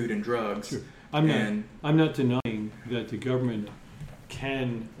food and drugs. Sure. I'm not denying that the government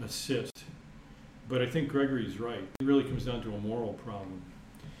can assist, but I think Gregory's right. It really comes down to a moral problem.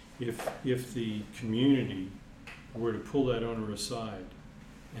 If the community were to pull that owner aside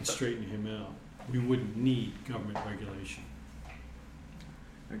and straighten him out, we wouldn't need government regulation.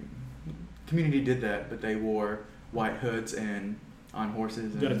 Community did that, but they wore white hoods and on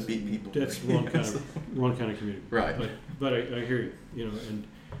horses and beat people. That's wrong kind of community. Right. But I hear you. You know, and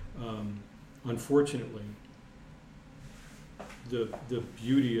unfortunately, the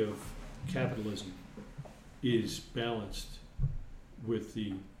beauty of capitalism is balanced with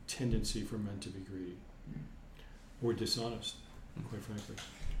the tendency for men to be greedy or dishonest, quite frankly.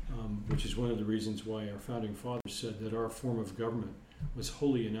 Which is one of the reasons why our founding fathers said that our form of government was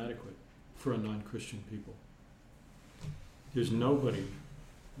wholly inadequate for a non-Christian people. There's nobody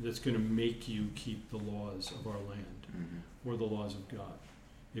that's going to make you keep the laws of our land or the laws of God.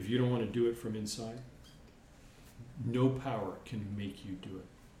 If you don't want to do it from inside, no power can make you do it.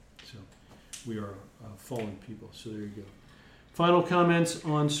 So we are fallen people. So there you go. Final comments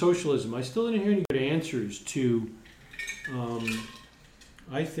on socialism. I still didn't hear any good answers to...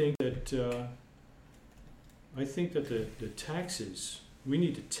 I think that the taxes, we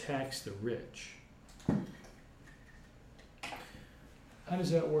need to tax the rich. How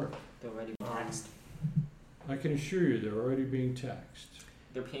does that work? They're already taxed. I can assure you they're already being taxed.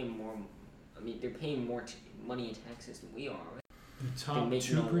 They're paying more. I mean, they're paying more money in taxes than we are. Right? The top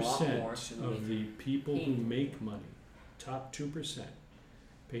 2% of the people who make money, top 2%,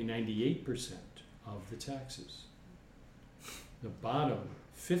 pay 98% of the taxes. The bottom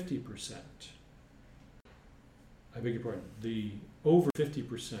 50%, I beg your pardon, the over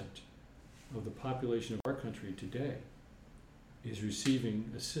 50% of the population of our country today is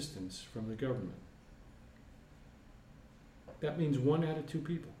receiving assistance from the government. That means 1 out of 2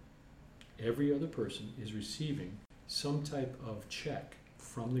 people. Every other person is receiving some type of check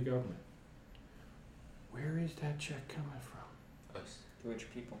from the government. Where is that check coming from? Us. The rich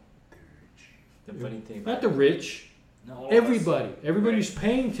people. The funny thing Not the rich. No, Everybody. Everybody's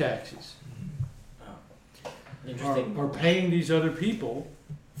paying taxes. Interesting. Are paying these other people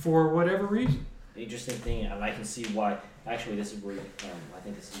for whatever reason. The interesting thing, and I can see why. Actually, this is where I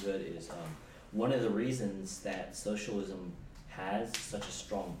think this is good. Is one of the reasons that socialism has such a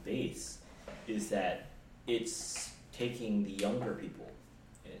strong base is that it's taking the younger people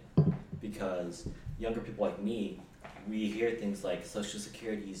in, because younger people like me, we hear things like Social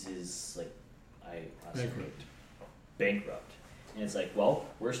Security is like bankrupt. And it's like, well,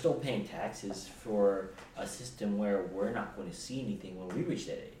 we're still paying taxes for a system where we're not going to see anything when we reach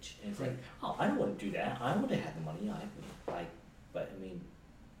that age. And it's like, oh, I don't want to do that. I would have had the money. But I mean,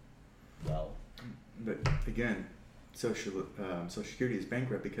 well. But again, Social Security is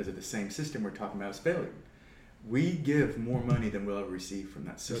bankrupt because of the same system we're talking about is failing. We give more money than we'll ever receive from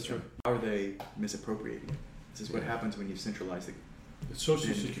that system. Right. How are they misappropriating it? This is what happens when you centralize the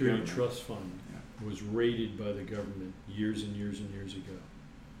Social Security Trust Fund was raided by the government years and years and years ago.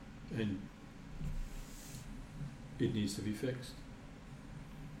 And it needs to be fixed.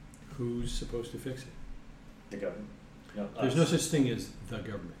 Who's supposed to fix it? The government. No, There's no such thing as the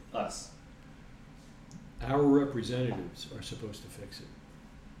government. Us. Our representatives are supposed to fix it.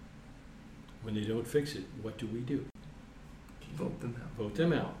 When they don't fix it, what do? Vote them out. Vote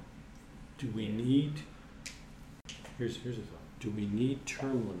them out. Do we need here's a thought. Do we need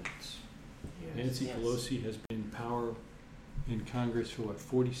term limits? Nancy Yes. Pelosi has been in power in Congress for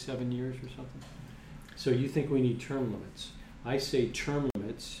 47 years or something? So you think we need term limits? I say term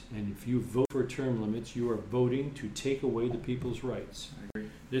limits, and if you vote for term limits, you are voting to take away the people's rights. I agree.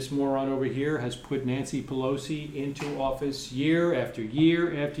 This moron over here has put Nancy Pelosi into office year after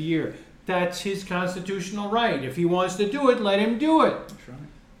year after year. That's his constitutional right. If he wants to do it, let him do it. That's right.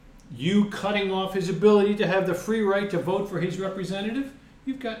 You cutting off his ability to have the free right to vote for his representative,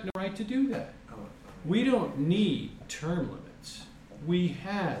 you've got no right to do that. We don't need term limits. We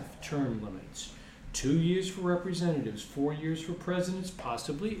have term limits. 2 years for representatives, 4 years for presidents,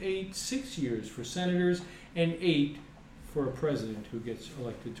 possibly 6 years for senators, and 8 for a president who gets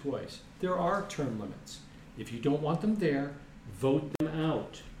elected twice. There are term limits. If you don't want them there, vote them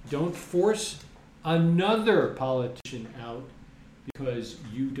out. Don't force another politician out because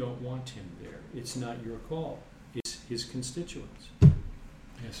you don't want him there. It's not your call. It's his constituents.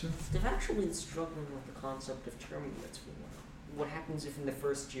 Yes, sir? They've actually been struggling with the concept of term limits for a while. What happens if in the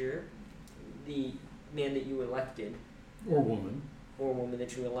first year, the man that you elected, Or woman. or woman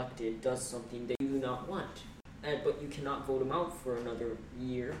that you elected, does something that you do not want, but you cannot vote him out for another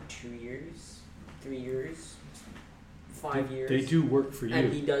year, 2 years, 3 years, 5 years. They do work for And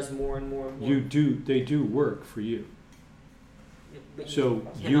you. he does more and more and more. They do work for you. But So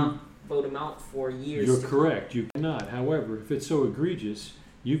you cannot vote him out for years. You're to correct. You cannot. However, if it's so egregious,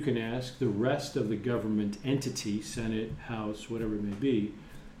 you can ask the rest of the government entity, Senate, House, whatever it may be,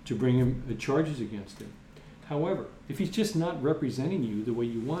 to bring him charges against him. However, if he's just not representing you the way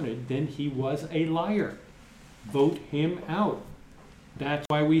you wanted, then he was a liar. Vote him out. That's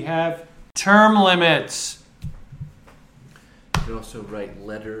why we have term limits. You can also write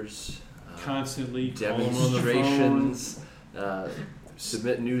letters, Constantly call him on the phone. demonstrations,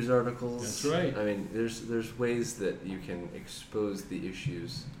 submit news articles. That's right. I mean, there's ways that you can expose the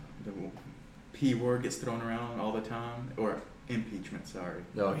issues. The P word gets thrown around all the time, or impeachment. Sorry.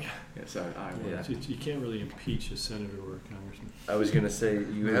 Oh yeah. Yeah, sorry. I Yeah. You can't really impeach a senator or a congressman. I was going to say,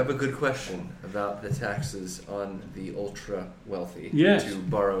 you have a good question about the taxes on the ultra wealthy, Yes. to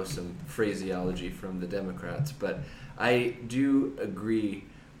borrow some phraseology from the Democrats. But I do agree,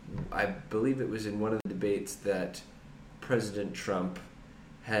 I believe it was in one of the debates that President Trump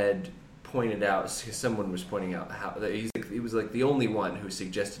had pointed out, someone was pointing out how that he was like the only one who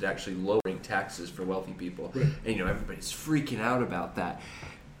suggested actually lowering taxes for wealthy people. Right. And everybody's freaking out about that.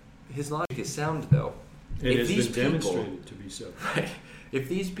 His logic is sound though. It If has these been people- demonstrated to be so. Right. If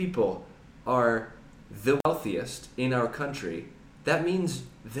these people are the wealthiest in our country, that means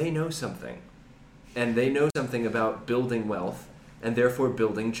they know something. And they know something about building wealth and therefore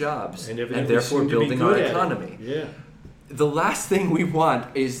building jobs and evidently therefore seem to be building our good at it. economy. Yeah. The last thing we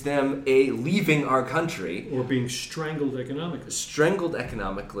want is them leaving our country Or being strangled economically. strangled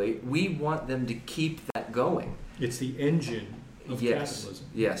economically. We want them to keep that going. It's the engine of Yes. capitalism.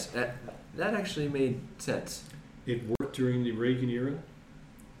 Yes. That actually made sense. It worked during the Reagan era.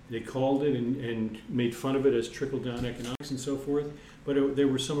 They called it and made fun of it as trickle-down economics and so forth. But they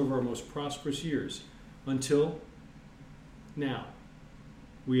were some of our most prosperous years until now.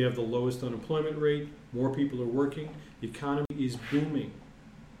 We have the lowest unemployment rate. More people are working. The economy is booming.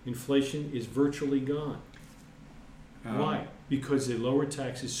 Inflation is virtually gone. Why? Because they lowered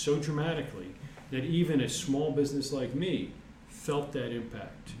taxes so dramatically that even a small business like me felt that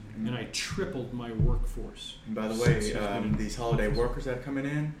impact. And I tripled my workforce. And by the Since way, it's been- these holiday workers that are coming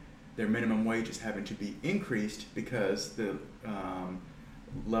in, their minimum wage is having to be increased because the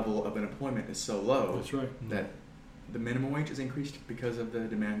level of unemployment is so low That's right. that the minimum wage is increased because of the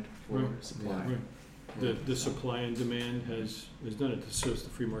demand for Right. supply. Right. The supply and demand has done it. So it's the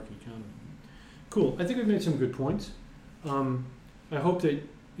free market economy. Cool. I think we've made some good points. I hope that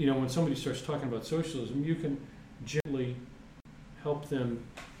when somebody starts talking about socialism, you can gently help them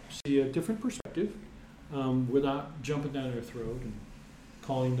see a different perspective without jumping down their throat and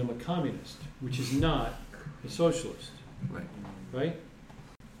calling them a communist, which is not a socialist. Right. Right?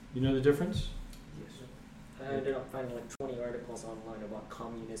 You know the difference? I ended up finding like 20 articles online about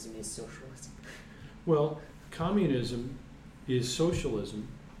communism is socialism. Well, communism is socialism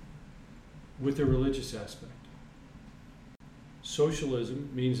with a religious aspect. Socialism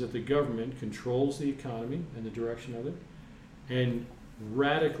means that the government controls the economy and the direction of it and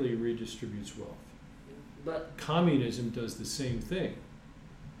radically redistributes wealth. But Communism does the same thing,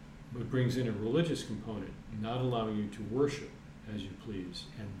 but brings in a religious component, not allowing you to worship as you please,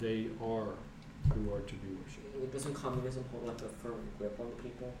 and they are who are to be worshipped. doesn't communism hold like a firm grip on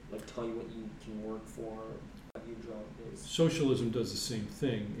people? Like tell you what you can work for, what your job is? Socialism does the same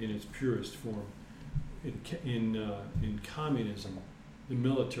thing in its purest form. in communism, the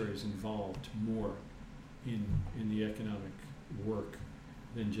military is involved more in the economic work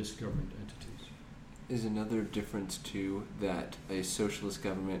than just government entities. Is another difference too that a socialist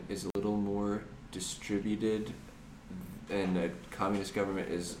government is a little more distributed, and a communist government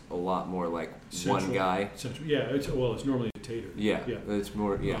is a lot more like one guy. Central, yeah, it's normally a dictator. Yeah, it's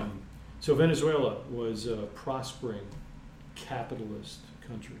more. Yeah. So Venezuela was a prospering capitalist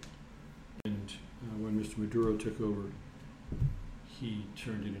country, and when Mr. Maduro took over, he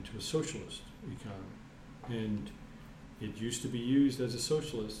turned it into a socialist economy, and it used to be used as a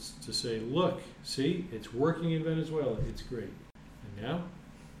socialist to say, look, see, it's working in Venezuela, it's great. And now,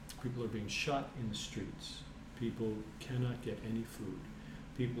 people are being shot in the streets. People cannot get any food.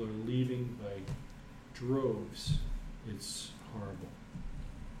 People are leaving by droves. It's horrible.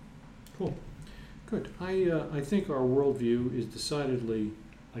 Cool. Good. I think our worldview is decidedly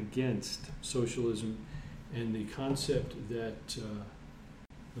against socialism and the concept that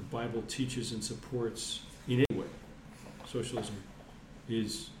the Bible teaches and supports in any way. Socialism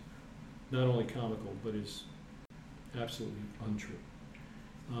is not only comical, but is absolutely untrue.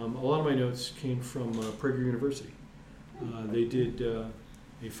 A lot of my notes came from Prager University. They did a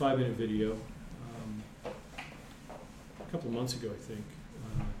 5-minute video a couple of months ago, I think.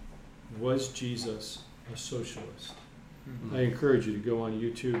 Was Jesus a socialist? Mm-hmm. I encourage you to go on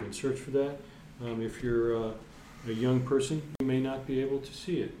YouTube and search for that. If you're a young person, you may not be able to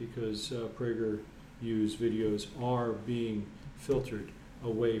see it because Prager U's videos are being filtered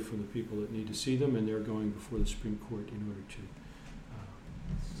away from the people that need to see them, and they're going before the Supreme Court in order to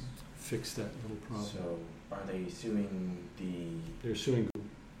fix that little problem. So, are they suing They're suing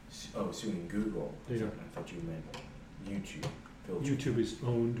Google. Suing Google. They are. I thought you meant YouTube. Filter. YouTube is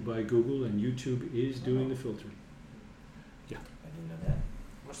owned by Google, and YouTube is doing the filtering. Yeah. I didn't know that.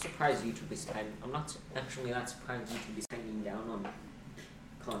 I'm surprised YouTube is I'm not actually that surprised YouTube is hanging down on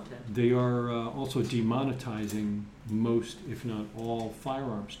content. They are also demonetizing most, if not all,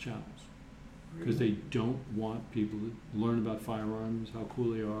 firearms channels because they don't want people to learn about firearms, how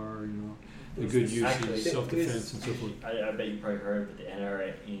cool they are, the good uses, self-defense, and so forth. I bet you probably heard that the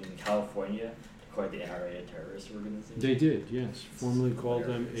NRA in California declared the NRA a terrorist organization. They did, yes. Formally called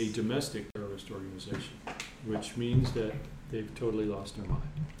them a domestic terrorist organization, which means that they've totally lost their mind.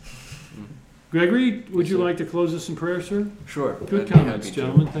 Mm-hmm. Gregory, would you like to close us in prayer, sir? Sure. Good comments,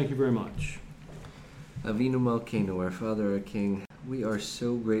 gentlemen. Thank you very much. Avinu Malkeinu, our Father, our King, we are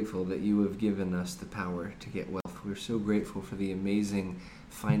so grateful that you have given us the power to get wealth. We're so grateful for the amazing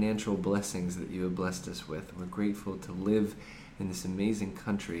financial blessings that you have blessed us with. We're grateful to live in this amazing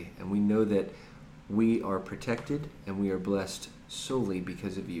country, and we know that we are protected and we are blessed solely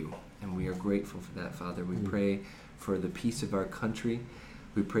because of you. And we are grateful for that, Father. We pray for the peace of our country.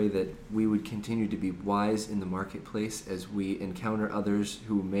 We pray that we would continue to be wise in the marketplace as we encounter others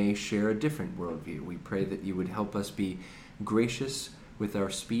who may share a different worldview. We pray that you would help us be gracious with our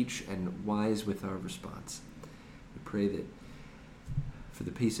speech and wise with our response. We pray that for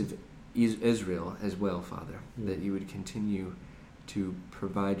the peace of Israel as well, Father, that you would continue to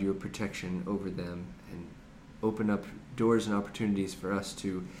provide your protection over them and open up doors and opportunities for us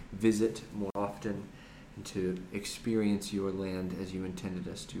to visit more often and to experience your land as you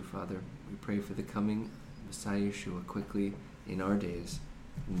intended us to, Father. We pray for the coming Messiah Yeshua quickly in our days.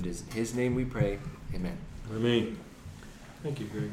 And it is in his name we pray. Amen. Amen. Thank you, Greg.